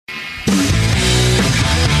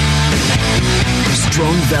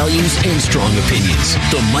Strong values and strong opinions.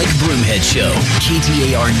 The Mike Broomhead Show.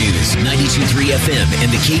 KTAR News, 92.3 FM,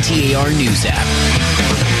 and the KTAR News app.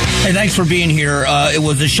 Hey, thanks for being here. It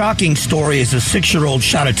was a shocking story as a 6-year-old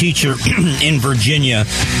shot a teacher in Virginia.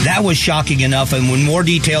 That was shocking enough, and when more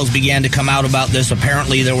details began to come out about this,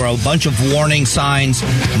 apparently there were a bunch of warning signs.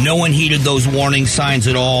 No one heeded those warning signs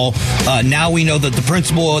at all. Now we know that the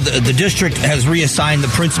principal of the district has reassigned the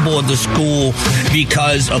principal of the school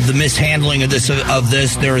because of the mishandling of this.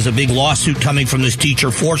 There is a big lawsuit coming from this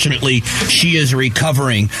teacher. Fortunately, she is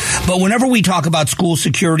recovering. But whenever we talk about school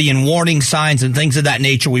security and warning signs and things of that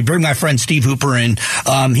nature, we bring my friend Steve Hooper in.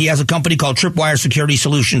 He has a company called Tripwire Security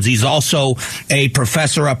Solutions. He's also a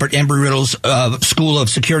professor up at Embry-Riddle's School of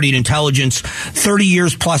Security and Intelligence, 30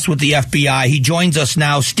 years plus with the FBI. He joins us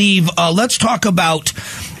now. Steve, let's talk about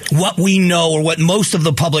what we know, or what most of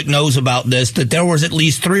the public knows about this, that there was at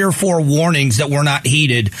least 3 or 4 warnings that were not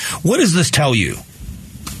heeded. What does this tell you?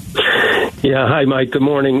 Yeah, hi, Mike. Good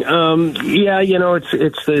morning.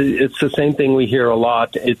 It's the same thing we hear a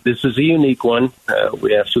lot. This is a unique one.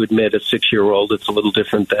 We have to admit, a 6-year-old, it's a little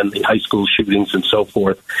different than the high school shootings and so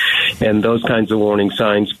forth, and those kinds of warning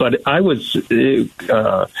signs. But it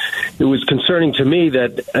was concerning to me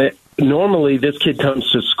that normally this kid comes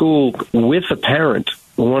to school with a parent.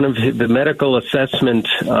 One of the medical assessment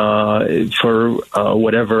for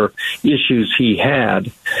whatever issues he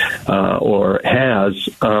had or has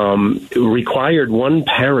required one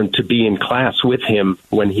parent to be in class with him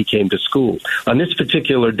when he came to school. On this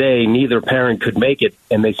particular day, neither parent could make it,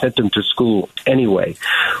 and they sent him to school anyway,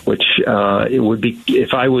 which it would be,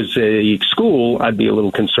 if I was a school, I'd be a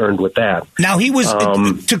little concerned with that. Now, he was,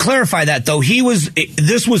 to clarify that, though,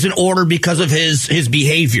 this was an order because of his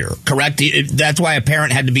behavior, correct? That's why a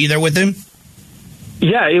parent had to be there with him?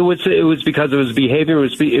 Yeah, it was because of his behavior.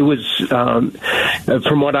 It was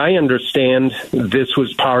from what I understand, this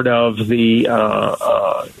was part of the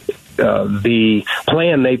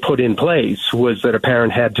plan they put in place, was that a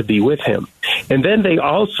parent had to be with him. And then they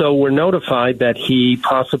also were notified that he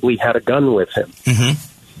possibly had a gun with him.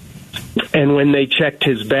 Mm-hmm. And when they checked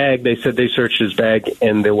his bag, they said they searched his bag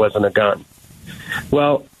and there wasn't a gun.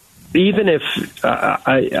 Well, even if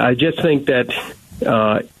I just think that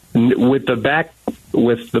with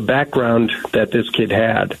the background that this kid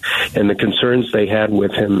had and the concerns they had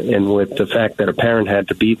with him, and with the fact that a parent had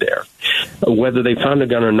to be there, whether they found a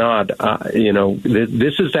gun or not,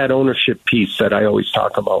 this is that ownership piece that I always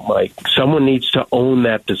talk about, Mike. Someone needs to own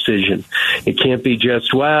that decision. It can't be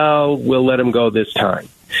just, well, we'll let him go this time.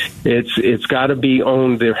 It's got to be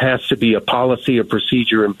owned. There has to be a policy, a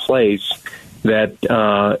procedure in place that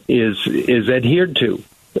is adhered to.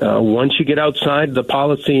 Once you get outside the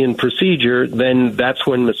policy and procedure, then that's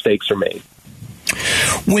when mistakes are made.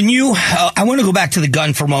 I want to go back to the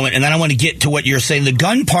gun for a moment, and then I want to get to what you're saying. The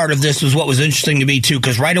gun part of this was what was interesting to me, too,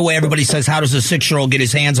 because right away everybody says, how does a 6-year-old get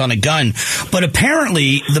his hands on a gun? But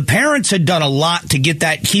apparently the parents had done a lot to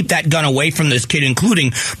keep that gun away from this kid,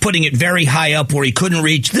 including putting it very high up where he couldn't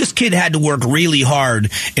reach. This kid had to work really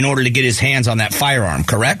hard in order to get his hands on that firearm,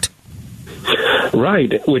 correct?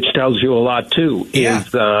 Right, which tells you a lot, too,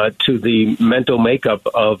 is to the mental makeup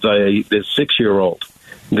of this 6-year-old.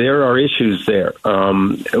 There are issues there.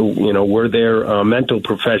 Were there mental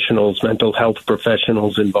professionals, mental health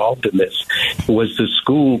professionals involved in this? Was the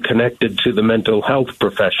school connected to the mental health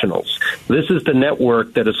professionals? This is the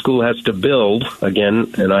network that a school has to build,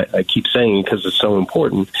 again, and I keep saying it because it's so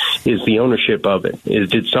important, is the ownership of it.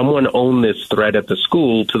 Did someone own this threat at the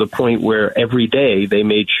school to the point where every day they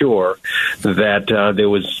made sure that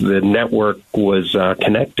the network was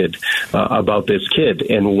connected about this kid?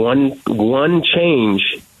 And one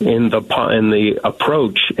change in the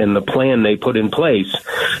approach and the plan they put in place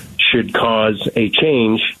should cause a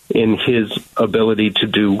change in his ability to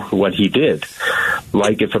do what he did.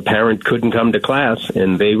 Like if a parent couldn't come to class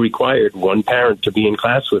and they required one parent to be in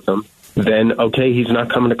class with them, then okay, he's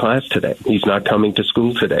not coming to class today. He's not coming to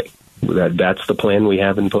school today. That's the plan we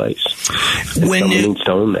have in place. Someone needs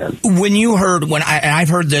to own that. I've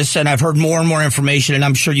heard this, and I've heard more and more information, and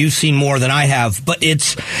I'm sure you've seen more than I have, but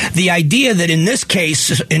it's the idea that in this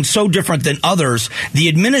case, and so different than others, the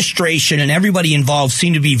administration and everybody involved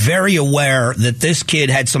seem to be very aware that this kid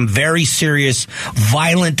had some very serious,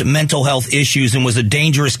 violent mental health issues and was a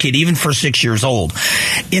dangerous kid, even for 6 years old.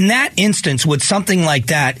 In that instance, with something like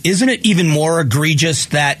that, isn't it even more egregious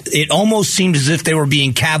that it almost seemed as if they were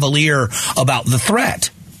being cavalier about the threat?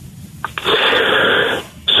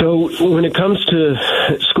 So when it comes to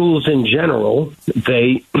schools in general,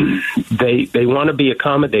 they want to be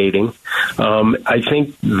accommodating. I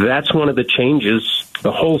think that's one of the changes,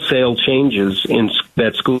 the wholesale changes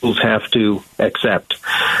that schools have to accept,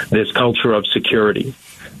 this culture of security.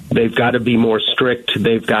 They've got to be more strict.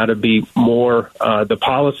 They've got to be more, the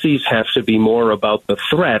policies have to be more about the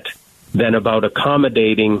threat than about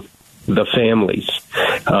accommodating the families.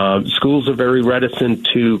 Schools are very reticent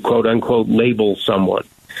to, quote unquote, label someone.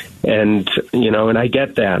 And, and I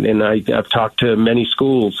get that. And I've talked to many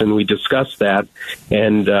schools and we discussed that.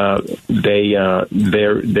 And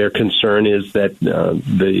their concern is that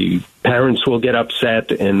the parents will get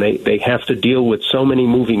upset and they have to deal with so many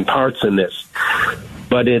moving parts in this.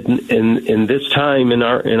 But in this time in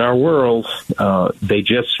our world, they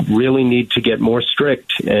just really need to get more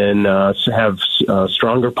strict and have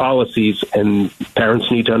stronger policies, and parents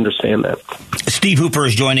need to understand that. Steve Hooper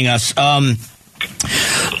is joining us.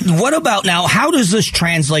 What about now? How does this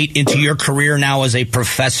translate into your career now as a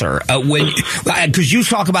professor? Because you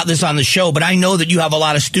talk about this on the show, but I know that you have a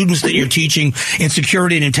lot of students that you're teaching in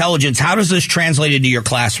security and intelligence. How does this translate into your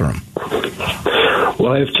classroom?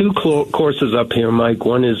 Well, I have two courses up here, Mike.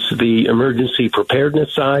 One is the emergency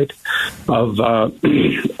preparedness side of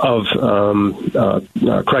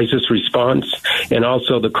crisis response, and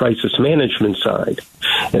also the crisis management side.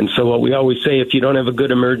 And so what we always say, if you don't have a good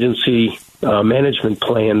emergency management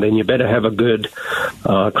plan, then you better have a good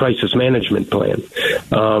crisis management plan.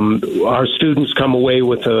 Our students come away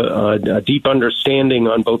with a deep understanding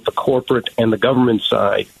on both the corporate and the government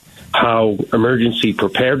side, how emergency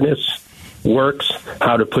preparedness works,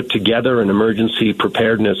 how to put together an emergency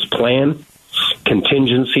preparedness plan,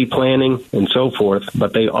 contingency planning, and so forth.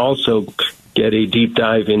 But they also get a deep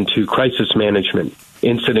dive into crisis management,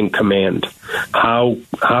 incident command, how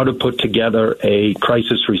to put together a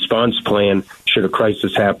crisis response plan should a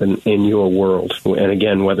crisis happen in your world. And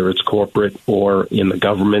again, whether it's corporate or in the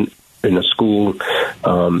government, in a school.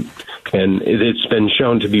 And it's been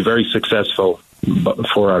shown to be very successful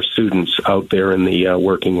for our students out there in the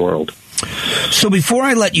working world. So before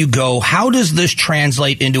I let you go, how does this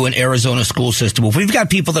translate into an Arizona school system? If we've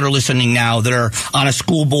got people that are listening now that are on a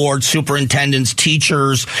school board, superintendents,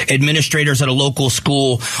 teachers, administrators at a local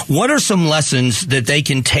school, what are some lessons that they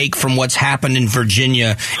can take from what's happened in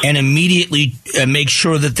Virginia and immediately make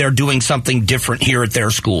sure that they're doing something different here at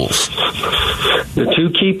their schools? The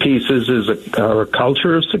two key pieces is a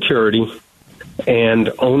culture of security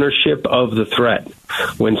and ownership of the threat.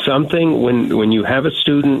 When you have a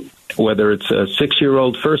student, whether it's a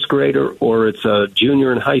 6-year-old first grader or it's a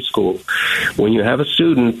junior in high school, when you have a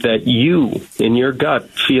student that you, in your gut,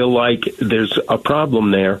 feel like there's a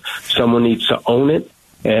problem there, someone needs to own it,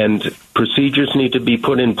 and procedures need to be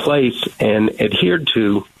put in place and adhered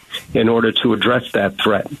to in order to address that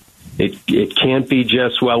threat. It can't be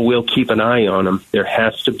just, well, we'll keep an eye on them. There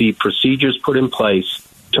has to be procedures put in place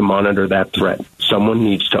to monitor that threat. Someone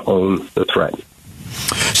needs to own the threat.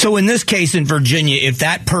 So in this case in Virginia, if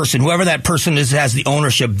that person, whoever that person is, has the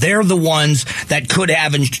ownership, they're the ones that could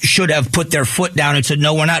have and should have put their foot down and said,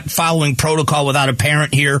 no, we're not following protocol without a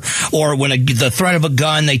parent here. Or when the threat of a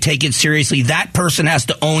gun, they take it seriously. That person has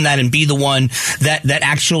to own that and be the one that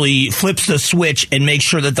actually flips the switch and makes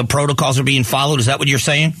sure that the protocols are being followed. Is that what you're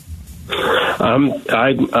saying? Sadly,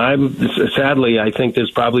 I think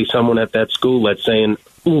there's probably someone at that school that's saying,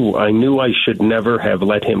 ooh, I knew I should never have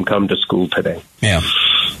let him come to school today. Yeah.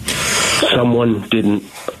 Someone didn't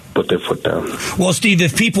put their foot down. Well, Steve,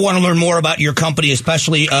 if people want to learn more about your company,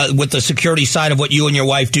 especially with the security side of what you and your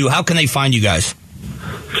wife do, how can they find you guys?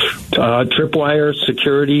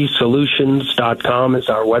 TripwireSecuritySolutions.com is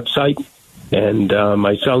our website. And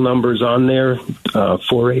my cell number's on there,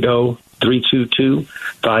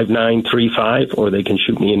 480-322-5935, or they can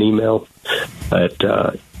shoot me an email at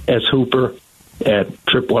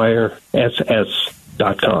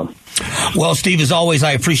shooper@tripwiress.com. Well, Steve, as always,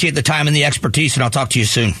 I appreciate the time and the expertise, and I'll talk to you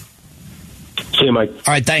soon. See you, Mike.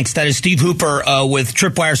 All right, thanks. That is Steve Hooper with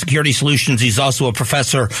Tripwire Security Solutions. He's also a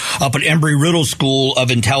professor up at Embry-Riddle School of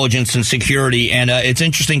Intelligence and Security, and it's an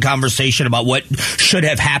interesting conversation about what should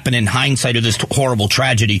have happened in hindsight of this horrible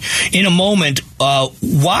tragedy. In a moment,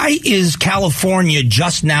 why is California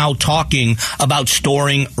just now talking about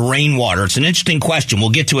storing rainwater? It's an interesting question.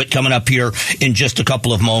 We'll get to it coming up here in just a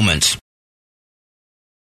couple of moments.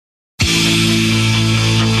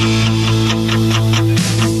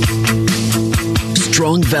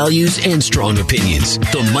 Strong values and strong opinions.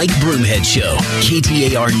 The Mike Broomhead Show.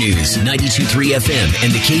 KTAR News, 92.3 FM,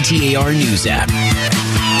 and the KTAR News app.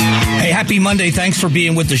 Hey, happy Monday. Thanks for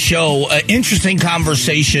being with the show. Interesting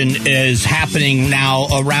conversation is happening now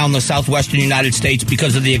around the southwestern United States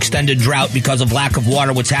because of the extended drought, because of lack of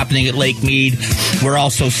water. What's happening at Lake Mead. We're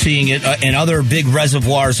also seeing it in other big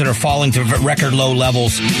reservoirs that are falling to record low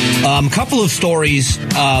levels. Couple of stories,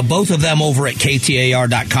 both of them over at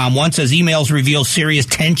KTAR.com. One says emails reveal serious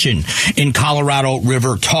tension in Colorado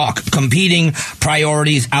River talk. Competing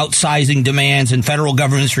priorities, outsizing demands, and federal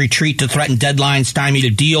government's retreat to threaten deadlines stymied a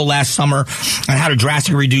deal last summer on how to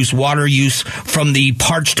drastically reduce water use from the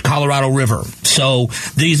parched Colorado River. So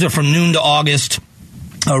these are from noon to August.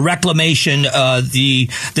 Reclamation,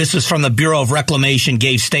 this is from the Bureau of Reclamation,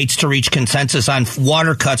 gave states to reach consensus on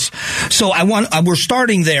water cuts. So we're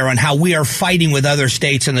starting there on how we are fighting with other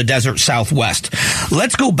states in the desert Southwest.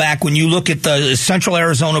 Let's go back. When you look at the Central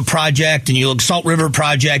Arizona Project and you look Salt River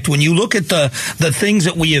Project, when you look at the things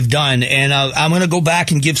that we have done, and I'm going to go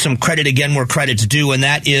back and give some credit again where credit's due, and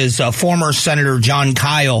that is former Senator John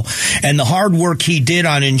Kyle and the hard work he did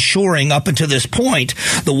on ensuring up until this point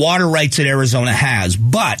the water rights that Arizona has.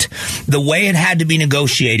 But the way it had to be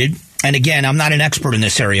negotiated, and again, I'm not an expert in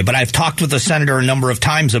this area, but I've talked with the senator a number of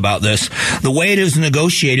times about this. The way it is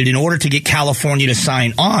negotiated, in order to get California to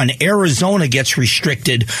sign on, Arizona gets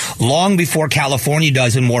restricted long before California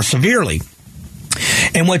does, and more severely.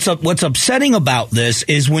 And what's upsetting about this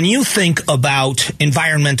is when you think about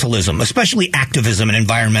environmentalism, especially activism and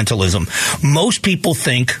environmentalism, most people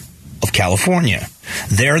think of California.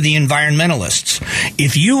 They're the environmentalists.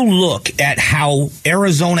 If you look at how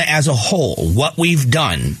Arizona as a whole, what we've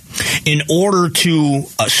done in order to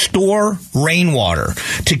store rainwater,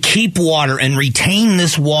 to keep water and retain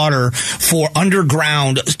this water for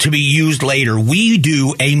underground to be used later, we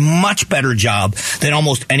do a much better job than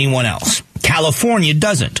almost anyone else. California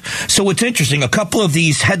doesn't. So it's interesting. A couple of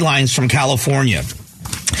these headlines from California.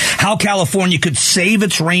 How California could save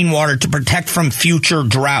its rainwater to protect from future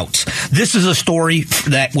droughts. This is a story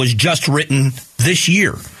that was just written this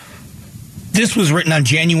year. This was written on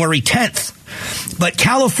January 10th. But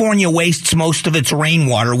California wastes most of its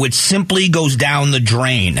rainwater, which simply goes down the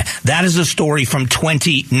drain. That is a story from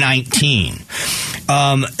 2019.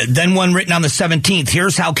 Then one written on the 17th.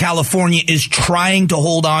 Here's how California is trying to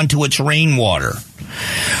hold on to its rainwater.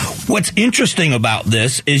 What's interesting about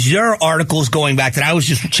this is there are articles going back that I was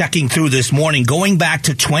just checking through this morning, going back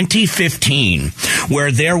to 2015, where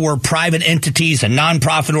there were private entities and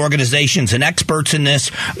nonprofit organizations and experts in this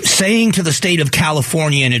saying to the state of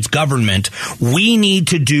California and its government, we need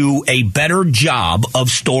to do a better job of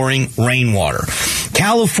storing rainwater.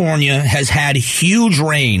 California has had huge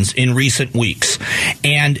rains in recent weeks,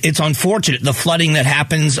 and it's unfortunate the flooding that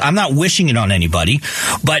happens. I'm not wishing it on anybody,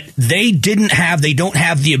 but they don't have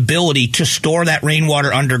the ability to store that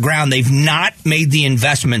rainwater underground. They've not made the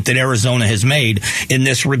investment that Arizona has made in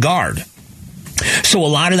this regard. So a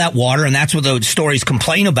lot of that water, and that's what the stories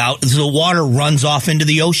complain about, is the water runs off into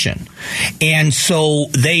the ocean. And so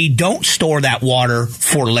they don't store that water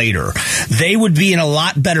for later. They would be in a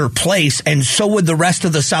lot better place, and so would the rest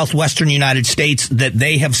of the southwestern United States that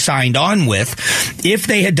they have signed on with, if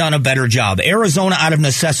they had done a better job. Arizona, out of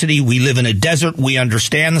necessity, we live in a desert. We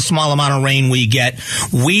understand the small amount of rain we get.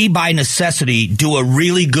 We, by necessity, do a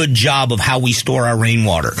really good job of how we store our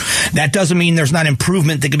rainwater. That doesn't mean there's not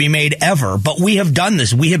improvement that can be made ever, but we have done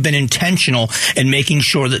this. We have been intentional in making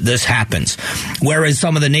sure that this happens. Whereas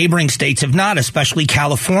some of the neighboring states have not, especially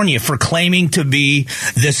California, for claiming to be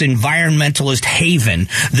this environmentalist haven,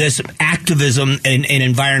 this activism in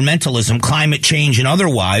environmentalism, climate change and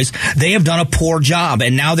otherwise. They have done a poor job,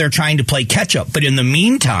 and now they're trying to play catch up. But in the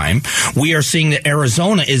meantime, we are seeing that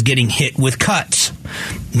Arizona is getting hit with cuts.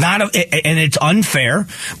 And it's unfair,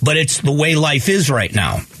 but it's the way life is right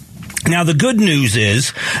now. Now, the good news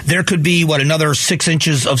is there could be, another 6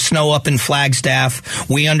 inches of snow up in Flagstaff.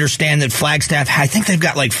 We understand that Flagstaff, I think they've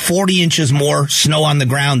got like 40 inches more snow on the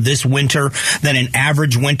ground this winter than an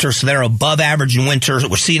average winter. So they're above average in winter.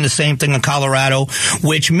 We're seeing the same thing in Colorado,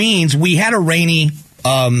 which means we had a rainy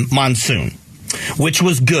monsoon, which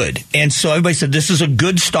was good. And so everybody said this is a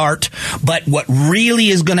good start, but what really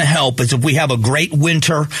is going to help is if we have a great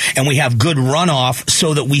winter and we have good runoff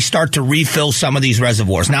so that we start to refill some of these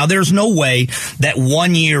reservoirs. Now, there's no way that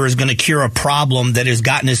 1 year is going to cure a problem that has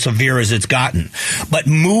gotten as severe as it's gotten. But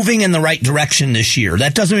moving in the right direction this year,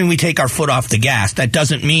 that doesn't mean we take our foot off the gas. That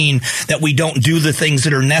doesn't mean that we don't do the things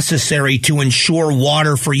that are necessary to ensure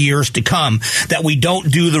water for years to come, that we don't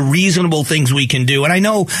do the reasonable things we can do. And I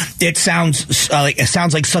know it sounds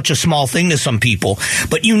like such a small thing to some people,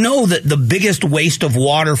 but you know that the biggest waste of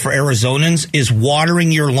water for Arizonans is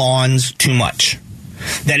watering your lawns too much,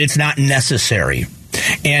 that it's not necessary.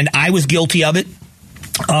 And I was guilty of it.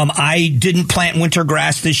 I didn't plant winter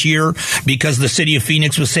grass this year because the city of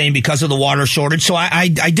Phoenix was saying because of the water shortage. So I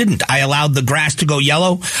didn't. I allowed the grass to go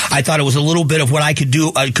yellow. I thought it was a little bit of what I could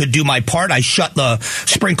do. I could do my part. I shut the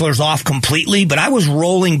sprinklers off completely, but I was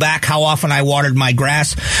rolling back how often I watered my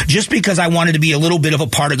grass just because I wanted to be a little bit of a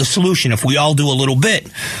part of the solution. If we all do a little bit.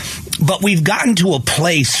 But we've gotten to a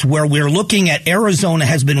place where we're looking at Arizona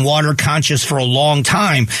has been water conscious for a long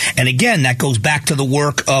time. And again, that goes back to the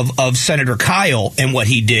work of Senator Kyle and what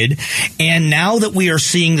he did. And now that we are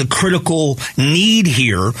seeing the critical need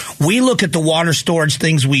here, we look at the water storage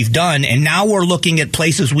things we've done, and now we're looking at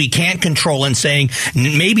places we can't control and saying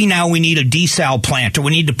maybe now we need a desal plant, or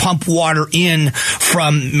we need to pump water in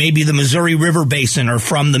from maybe the Missouri River Basin or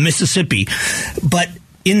from the Mississippi. But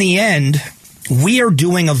in the end, we are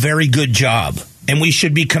doing a very good job, and we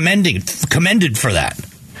should be commended for that.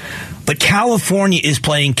 But California is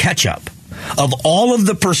playing catch-up. Of all of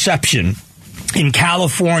the perception in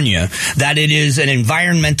California that it is an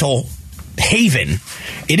environmental haven,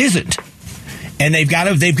 it isn't. And they've got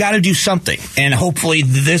to do something. And hopefully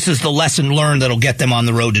this is the lesson learned that'll get them on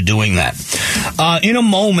the road to doing that. In a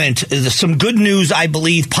moment, some good news, I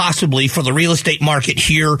believe, possibly for the real estate market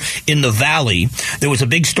here in the Valley. There was a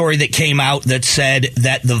big story that came out that said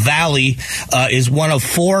that the Valley is one of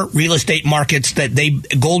 4 real estate markets that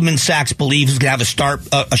Goldman Sachs believes is going to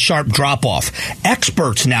have a sharp drop-off.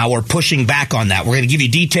 Experts now are pushing back on that. We're going to give you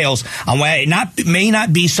details on why it may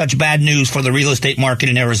not be such bad news for the real estate market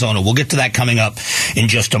in Arizona. We'll get to that coming up in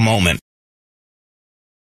just a moment.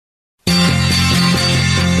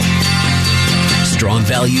 Strong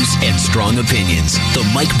values and strong opinions. The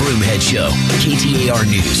Mike Broomhead Show. KTAR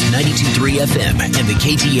News, 92.3 FM, and the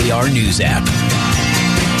KTAR News app.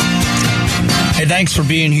 Hey, thanks for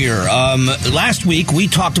being here. Last week, we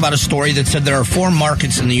talked about a story that said there are 4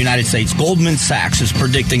 markets in the United States. Goldman Sachs is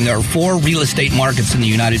predicting there are 4 real estate markets in the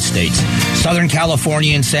United States. Southern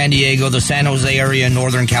California and San Diego, the San Jose area,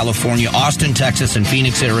 Northern California, Austin, Texas, and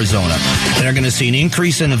Phoenix, Arizona. They're going to see an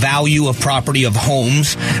increase in the value of property of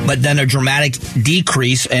homes, but then a dramatic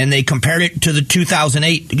decrease, and they compared it to the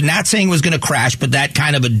 2008. Not saying it was going to crash, but that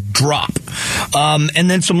kind of a drop. And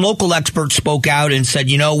then some local experts spoke out and said,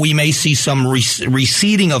 we may see some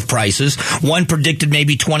receding of prices. One predicted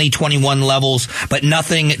maybe 2021 levels, but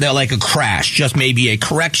nothing like a crash, just maybe a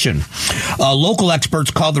correction. Local experts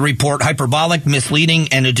called the report hyperbolic, misleading,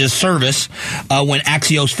 and a disservice when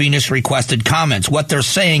Axios Phoenix requested comments. What they're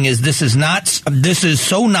saying is this is not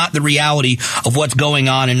the reality of what's going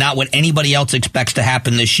on and not what anybody else expects to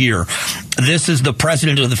happen this year. This is the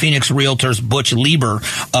president of the Phoenix Realtors, Butch Lieber,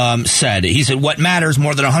 said. He said, what matters,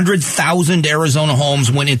 more than 100,000 Arizona homes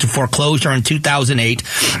went into foreclosure in 2008,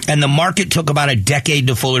 and the market took about a decade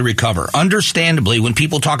to fully recover. Understandably, when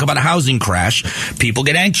people talk about a housing crash, people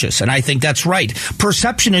get anxious, and I think that's right.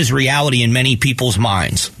 Perception is reality in many people's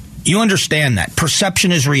minds. You understand that.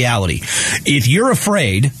 Perception is reality. If you're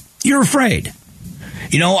afraid, you're afraid.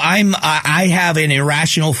 I have an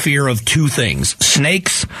irrational fear of 2 things,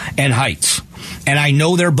 snakes and heights. And I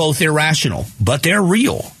know they're both irrational, but they're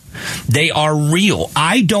real. They are real.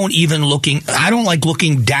 I don't like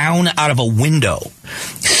looking down out of a window.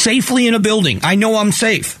 Safely in a building. I know I'm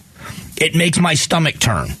safe. It makes my stomach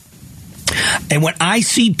turn. And when I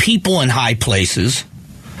see people in high places,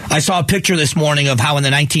 I saw a picture this morning of how in the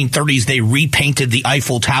 1930s they repainted the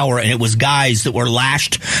Eiffel Tower, and it was guys that were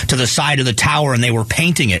lashed to the side of the tower and they were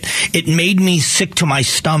painting it. It made me sick to my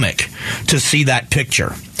stomach to see that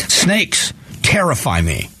picture. Snakes terrify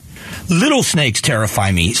me. Little snakes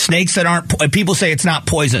terrify me. Snakes that aren't, people say it's not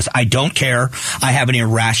poisonous. I don't care. I have an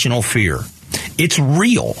irrational fear. It's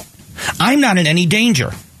real. I'm not in any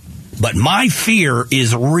danger, but my fear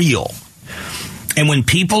is real. And when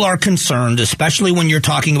people are concerned, especially when you're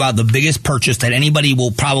talking about the biggest purchase that anybody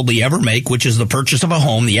will probably ever make, which is the purchase of a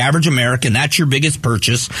home, the average American, that's your biggest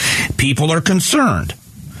purchase, people are concerned.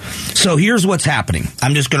 So here's what's happening.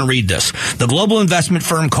 I'm just going to read this. The global investment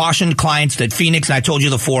firm cautioned clients that Phoenix, and I told you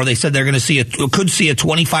before, they said they're going to could see a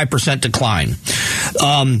 25% decline.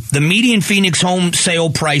 The median Phoenix home sale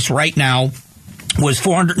price right now was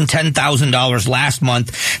 $410,000 last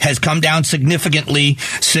month, has come down significantly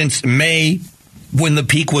since May, when the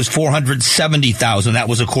peak was $470,000. That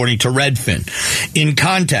was according to Redfin. In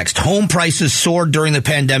context, home prices soared during the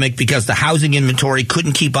pandemic because the housing inventory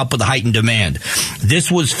couldn't keep up with the heightened demand.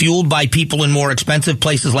 This was fueled by people in more expensive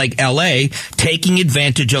places like LA taking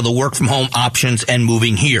advantage of the work from home options and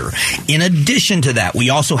moving here. In addition to that, we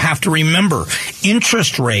also have to remember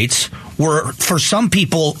interest rates were, for some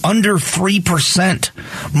people, under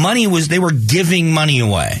 3%. They were giving money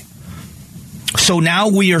away. So now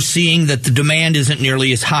we are seeing that the demand isn't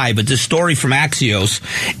nearly as high, but this story from Axios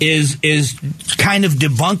is kind of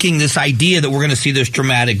debunking this idea that we're going to see this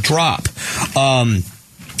dramatic drop.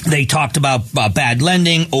 They talked about bad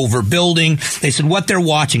lending, overbuilding. They said what they're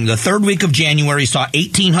watching. The third week of January saw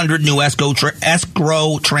 1,800 new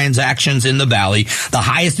escrow transactions in the Valley, the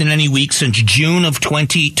highest in any week since June of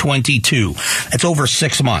 2022. That's over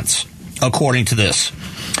 6 months, according to this.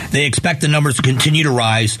 They expect the numbers to continue to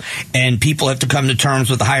rise, and people have to come to terms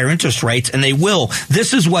with the higher interest rates, and they will.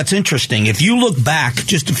 This is what's interesting. If you look back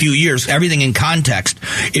just a few years, everything in context,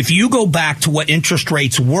 if you go back to what interest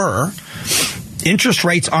rates were, interest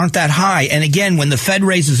rates aren't that high. And again, when the Fed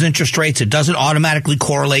raises interest rates, it doesn't automatically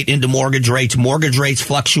correlate into mortgage rates. Mortgage rates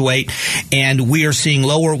fluctuate, and we are seeing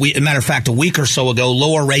lower, matter of fact, a week or so ago,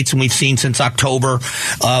 lower rates than we've seen since October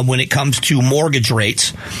when it comes to mortgage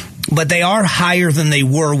rates. But they are higher than they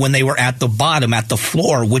were when they were at the bottom, at the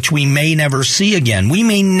floor, which we may never see again. We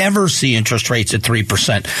may never see interest rates at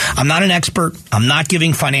 3%. I'm not an expert. I'm not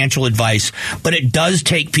giving financial advice, but it does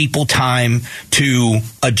take people time to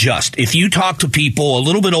adjust. If you talk to people a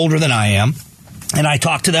little bit older than I am, and I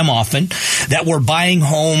talk to them often, that were buying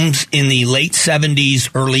homes in the late 70s,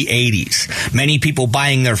 early 80s. Many people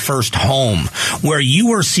buying their first home, where you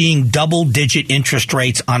were seeing double-digit interest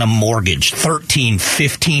rates on a mortgage, 13,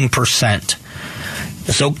 15%.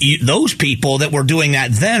 So those people that were doing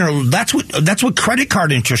that then, that's what credit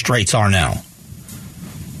card interest rates are now.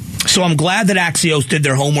 So I'm glad that Axios did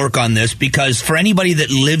their homework on this, because for anybody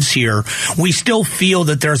that lives here, we still feel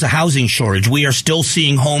that there's a housing shortage. We are still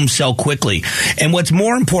seeing homes sell quickly. And what's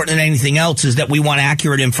more important than anything else is that we want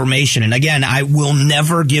accurate information. And again, I will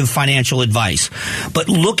never give financial advice. But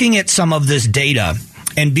looking at some of this data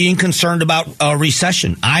and being concerned about a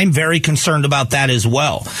recession, I'm very concerned about that as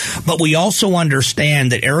well. But we also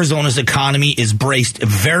understand that Arizona's economy is braced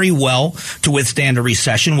very well to withstand a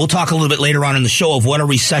recession. We'll talk a little bit later on in the show of what a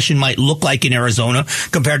recession might look like in Arizona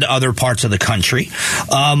compared to other parts of the country.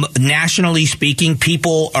 Nationally speaking,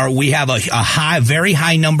 we have a very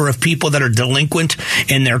high number of people that are delinquent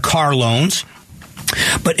in their car loans.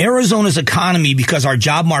 But Arizona's economy, because our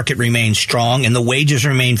job market remains strong and the wages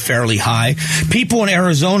remain fairly high, people in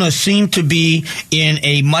Arizona seem to be in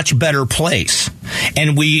a much better place.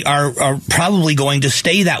 And we are probably going to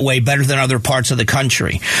stay that way better than other parts of the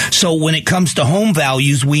country. So when it comes to home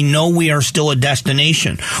values, we know we are still a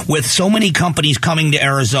destination. With so many companies coming to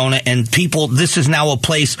Arizona and people, this is now a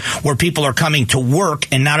place where people are coming to work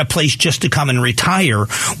and not a place just to come and retire.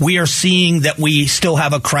 We are seeing that we still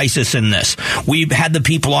have a crisis in this. We've had the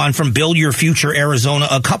people on from Build Your Future Arizona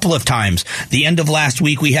a couple of times. The end of last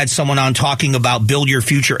week, we had someone on talking about Build Your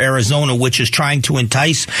Future Arizona, which is trying to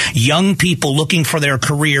entice young people looking for their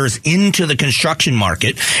careers into the construction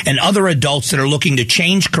market, and other adults that are looking to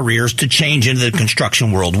change careers to change into the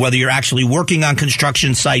construction world. Whether you're actually working on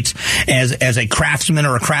construction sites as a craftsman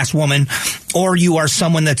or a craftswoman, or you are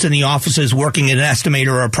someone that's in the offices working as an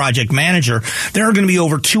estimator or a project manager, there are going to be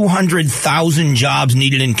over 200,000 jobs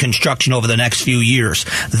needed in construction over the next few years.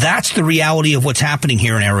 That's the reality of what's happening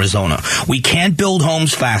here in Arizona. We can't build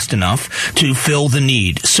homes fast enough to fill the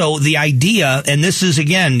need. So the idea, and this is,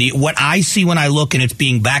 again, what I see when I look, and it's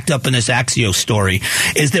being backed up in this Axios story,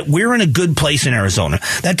 is that we're in a good place in Arizona.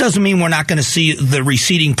 That doesn't mean we're not going to see the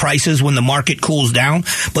receding prices when the market cools down,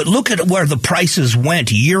 but look at where the prices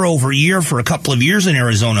went year over year for a couple of years in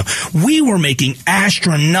Arizona. We were making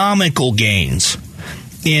astronomical gains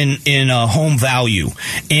in home value.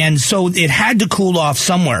 And so it had to cool off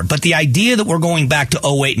somewhere. But the idea that we're going back to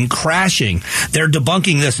 2008 and crashing, they're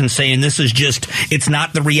debunking this and saying this is just, it's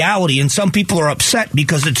not the reality. And some people are upset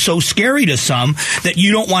because it's so scary to some that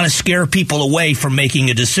you don't want to scare people away from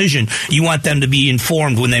making a decision. You want them to be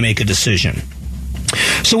informed when they make a decision.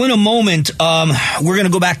 So in a moment, we're going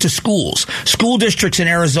to go back to schools. School districts in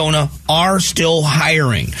Arizona are still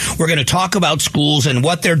hiring. We're going to talk about schools and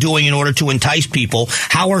what they're doing in order to entice people.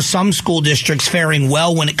 How are some school districts faring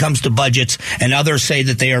well when it comes to budgets, and others say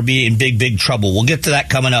that they are in big, big trouble. We'll get to that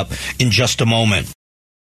coming up in just a moment.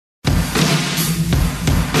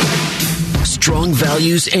 Strong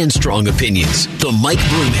values and strong opinions. The Mike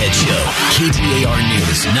Broomhead Show. KTAR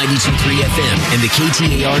News, 92.3 FM, and the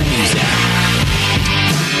KTAR News app.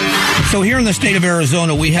 So here in the state of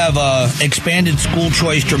Arizona, we have expanded school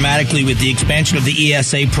choice dramatically with the expansion of the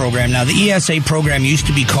ESA program. Now, the ESA program used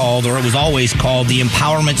to be called, or it was always called, the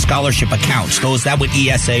Empowerment Scholarship Accounts. That's what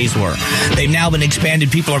ESAs were. They've now been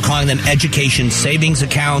expanded. People are calling them education savings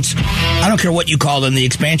accounts. I don't care what you call them. The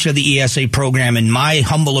expansion of the ESA program, in my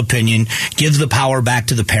humble opinion, gives the power back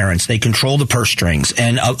to the parents. They control the purse strings,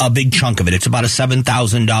 and a big chunk of it. It's about a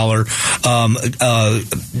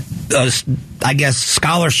 $7,000 I guess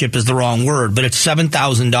scholarship is the wrong word, but it's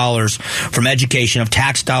 $7,000 from education of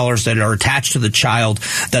tax dollars that are attached to the child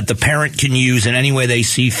that the parent can use in any way they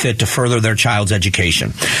see fit to further their child's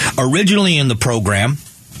education. Originally in the program,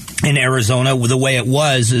 in Arizona, the way it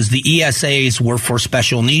was is the ESAs were for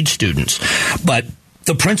special needs students, but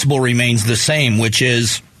the principle remains the same, which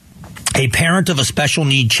is a parent of a special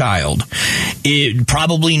need child, it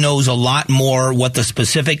probably knows a lot more what the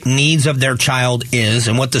specific needs of their child is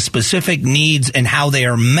and what the specific needs and how they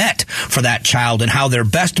are met for that child and how they're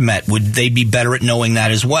best met. Would they be better at knowing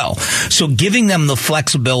that as well? So giving them the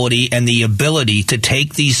flexibility and the ability to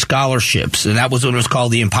take these scholarships, and that was what it was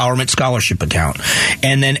called, the Empowerment Scholarship Account,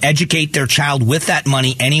 and then educate their child with that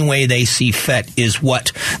money any way they see fit is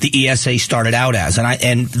what the ESA started out as.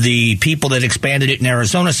 And the people that expanded it in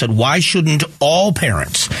Arizona said, why shouldn't all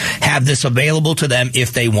parents have this available to them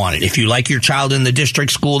if they want it? If you like your child in the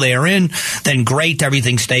district school they are in, then great,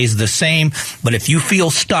 everything stays the same. But if you feel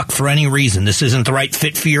stuck for any reason, this isn't the right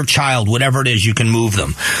fit for your child, whatever it is, you can move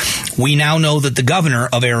them. We now know that the governor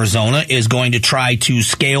of Arizona is going to try to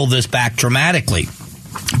scale this back dramatically.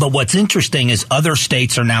 But what's interesting is other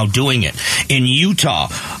states are now doing it. In Utah,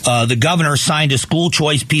 the governor signed a school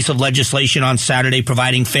choice piece of legislation on Saturday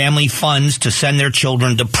providing family funds to send their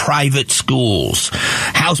children to private schools.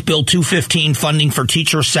 House Bill 215, funding for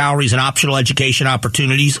teacher salaries and optional education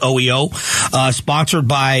opportunities, OEO, sponsored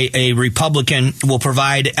by a Republican, will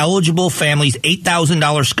provide eligible families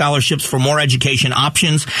 $8,000 scholarships for more education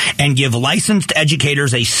options and give licensed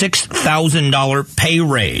educators a $6,000 pay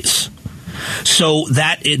raise. So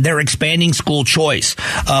that they're expanding school choice.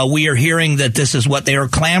 We are hearing that this is what they are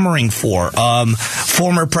clamoring for.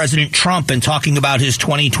 Former President Trump, in talking about his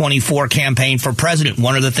 2024 campaign for president,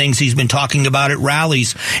 one of the things he's been talking about at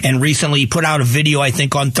rallies, and recently he put out a video, I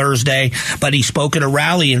think, on Thursday, but he spoke at a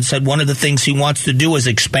rally and said one of the things he wants to do is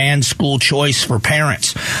expand school choice for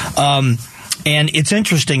parents. And it's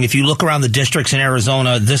interesting, if you look around the districts in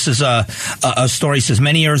Arizona, this is a story that says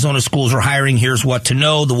many Arizona schools are hiring. Here's what to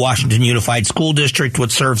know. The Washington Unified School District,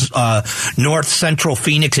 which serves North Central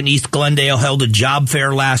Phoenix and East Glendale, held a job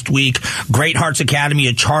fair last week. Great Hearts Academy,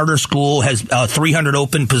 a charter school, has 300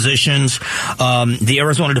 open positions. The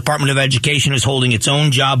Arizona Department of Education is holding its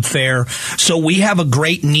own job fair. So we have a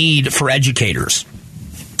great need for educators.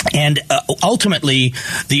 And ultimately,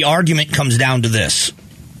 the argument comes down to this: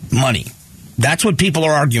 money. That's what people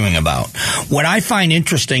are arguing about. What I find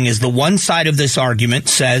interesting is the one side of this argument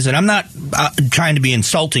says, and I'm not trying to be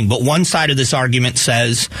insulting, but one side of this argument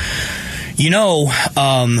says,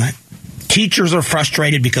 teachers are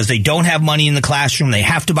frustrated because they don't have money in the classroom. They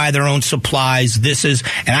have to buy their own supplies.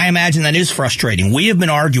 And I imagine that is frustrating. We have been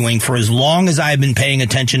arguing for as long as I have been paying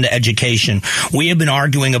attention to education. We have been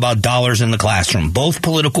arguing about dollars in the classroom. Both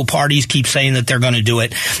political parties keep saying that they're going to do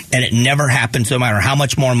it, and it never happens no matter how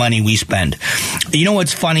much more money we spend. You know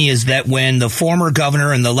what's funny is that when the former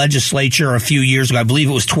governor and the legislature a few years ago, I believe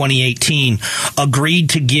it was 2018,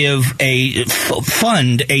 agreed to give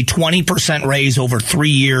fund a 20% raise over 3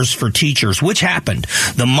 years for teachers, which happened.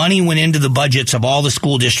 The money went into the budgets of all the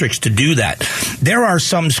school districts to do that. There are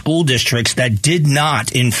some school districts that did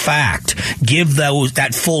not, in fact, give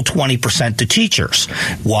that full 20% to teachers.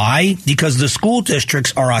 Why? Because the school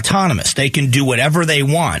districts are autonomous. They can do whatever they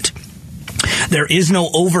want. There is no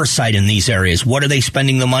oversight in these areas. What are they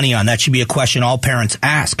spending the money on? That should be a question all parents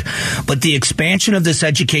ask. But the expansion of this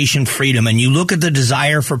education freedom, and you look at the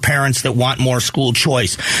desire for parents that want more school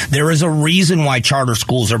choice, there is a reason why charter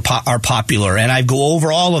schools are popular. And I go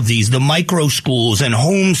over all of these, the micro schools and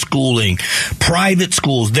homeschooling, private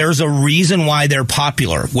schools. There's a reason why they're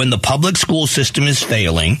popular. When the public school system is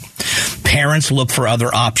failing, parents look for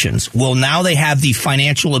other options. Well, now they have the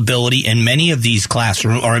financial ability, and many of these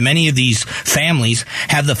classrooms or many of these families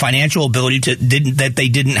have the financial ability that they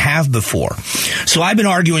didn't have before. So I've been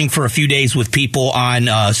arguing for a few days with people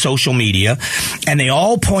on social media, and they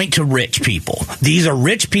all point to rich people. These are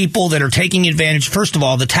rich people that are taking advantage. First of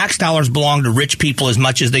all, the tax dollars belong to rich people as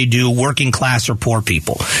much as they do working class or poor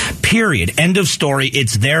people. Period. End of story.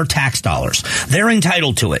 It's their tax dollars. They're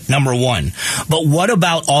entitled to it, number one. But what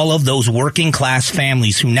about all of those working class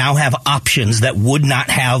families who now have options that would not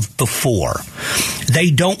have before.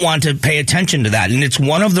 They don't want to pay attention to that. And it's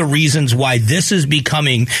one of the reasons why this is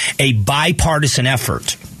becoming a bipartisan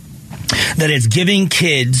effort, that it's giving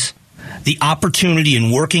kids the opportunity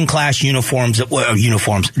in working class districts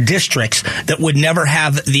that would never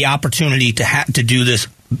have the opportunity to do this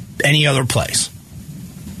any other place.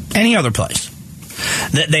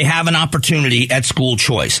 That they have an opportunity at school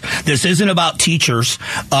choice. This isn't about teachers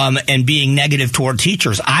and being negative toward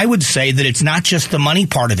teachers. I would say that it's not just the money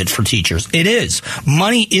part of it for teachers. It is.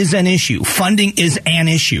 Money is an issue. Funding is an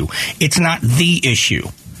issue. It's not the issue.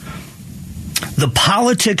 The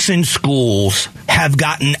politics in schools have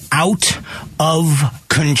gotten out of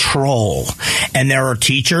control, and there are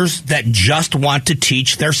teachers that just want to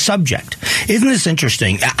teach their subject. Isn't this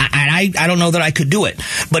interesting? I don't know that I could do it,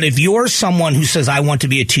 but if you're someone who says, I want to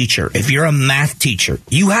be a teacher, if you're a math teacher,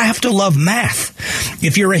 you have to love math.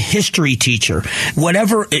 If you're a history teacher,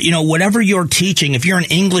 whatever you're teaching, if you're an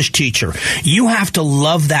English teacher, you have to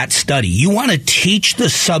love that study. You want to teach the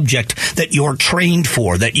subject that you're trained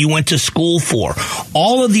for, that you went to school for.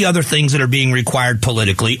 All of the other things that are being required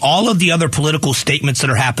politically, all of the other political statements that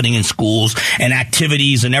are happening in schools and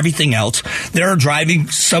activities and everything else, they're driving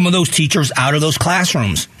some of those teachers out of those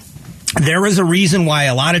classrooms. There is a reason why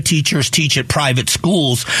a lot of teachers teach at private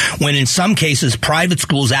schools, when in some cases private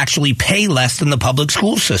schools actually pay less than the public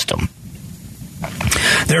school system.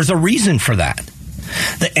 There's a reason for that.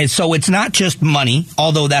 And so it's not just money,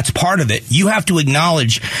 although that's part of it. You have to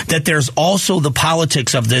acknowledge that there's also the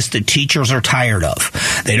politics of this that teachers are tired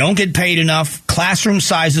of. They don't get paid enough. Classroom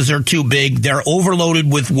sizes are too big. They're overloaded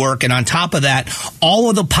with work. And on top of that, all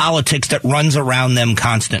of the politics that runs around them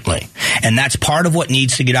constantly. And that's part of what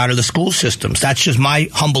needs to get out of the school systems. That's just my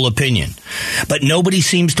humble opinion. But nobody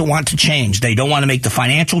seems to want to change. They don't want to make the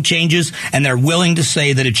financial changes, and they're willing to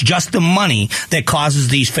say that it's just the money that causes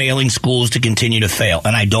these failing schools to continue to fail.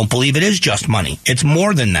 And I don't believe it is just money. It's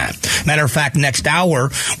more than that. Matter of fact, next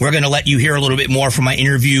hour, we're going to let you hear a little bit more from my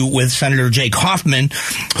interview with Senator Jake Hoffman,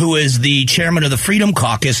 who is the chairman of the Freedom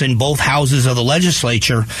Caucus in both houses of the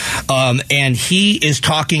legislature. And he is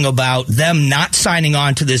talking about them not signing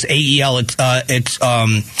on to this AEL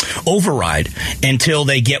override until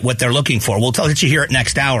they get what they're looking for. We'll let you hear it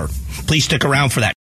next hour. Please stick around for that.